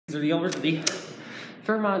These are the owners of the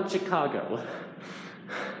Fairmont, Chicago.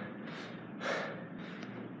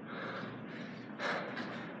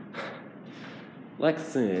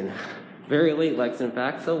 Lexington. Very late Lexington, in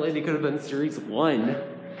fact. So late it could have been Series 1.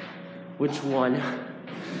 Which one?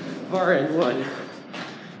 Far end one.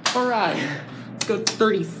 Alright. Let's go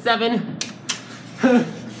 37.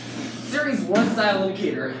 Series 1 style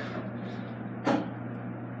indicator.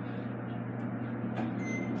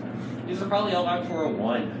 These are probably all about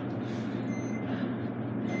 401.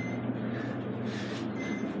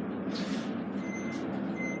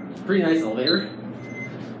 Pretty nice elevator.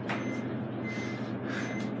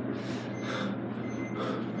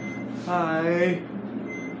 Hi.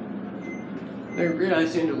 I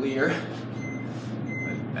realized chandelier.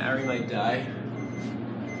 My battery might die.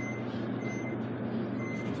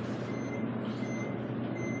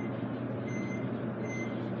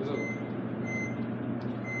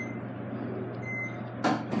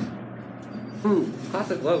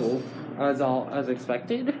 Classic level, as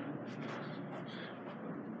expected.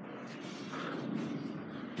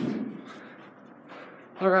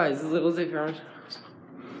 Alright, this is Little Zay Fairmont.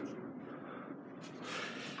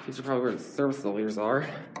 These are probably where the service elevators are.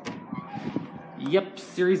 Yep,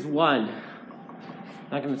 Series 1.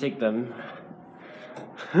 Not gonna take them.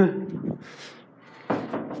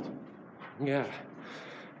 Yeah.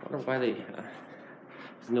 I wonder why they.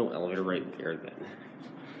 There's no elevator right there then.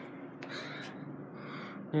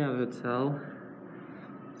 Yeah, the hotel.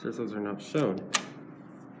 Services are not shown.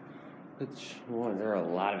 Which one? There are a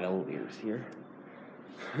lot of elevators here.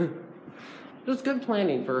 Just good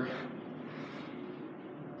planning for.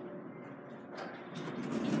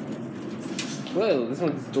 Whoa, this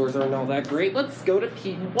one's doors aren't all that great. Let's go to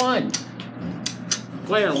P1.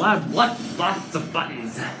 Quite a lot, lots of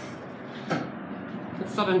buttons.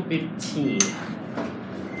 It's 7:15.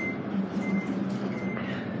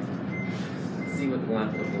 Let's see what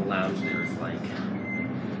the lounge there is like.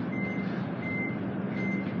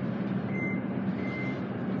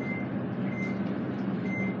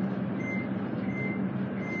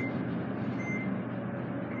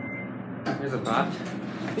 Here's a bot.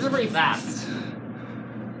 These are pretty fast.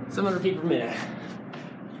 700 feet per minute.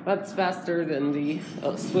 That's faster than the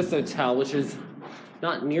Swiss Hotel, which is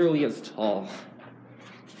not nearly as tall.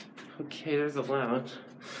 Okay, there's a lounge.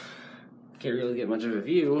 Can't really get much of a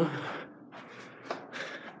view.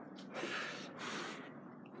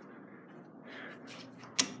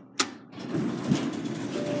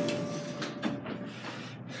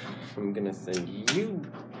 I'm gonna send you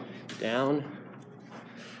down.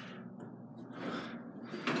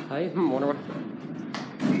 Hi, wonder what.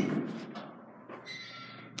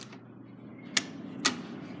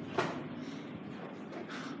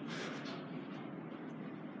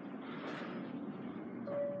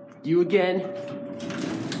 You again.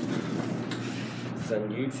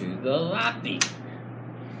 Send you to the lobby.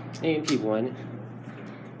 And P1.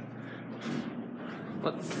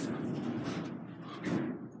 Let's.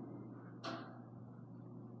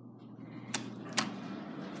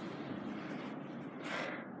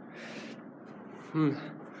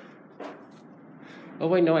 Oh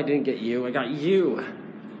wait, no, I didn't get you. I got you.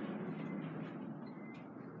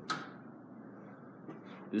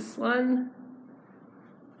 This one?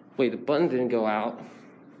 Wait, the button didn't go out.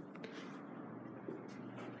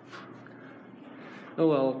 Oh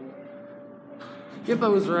well. Yep, I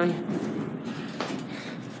was right.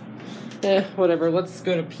 Whatever. Let's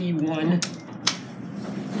go to P1.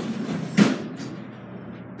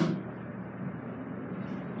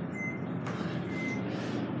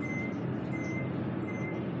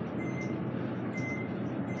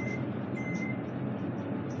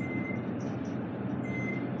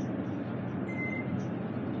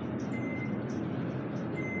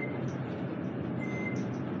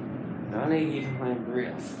 My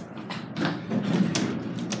wrist.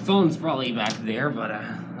 Phone's probably back there, but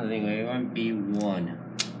anyway, I'm B1.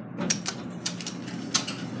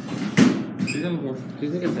 Do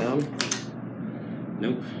you think it's down?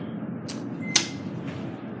 Nope.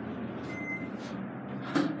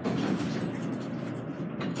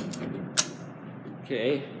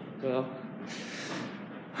 Okay, well,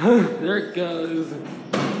 there it goes,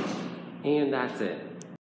 and that's it.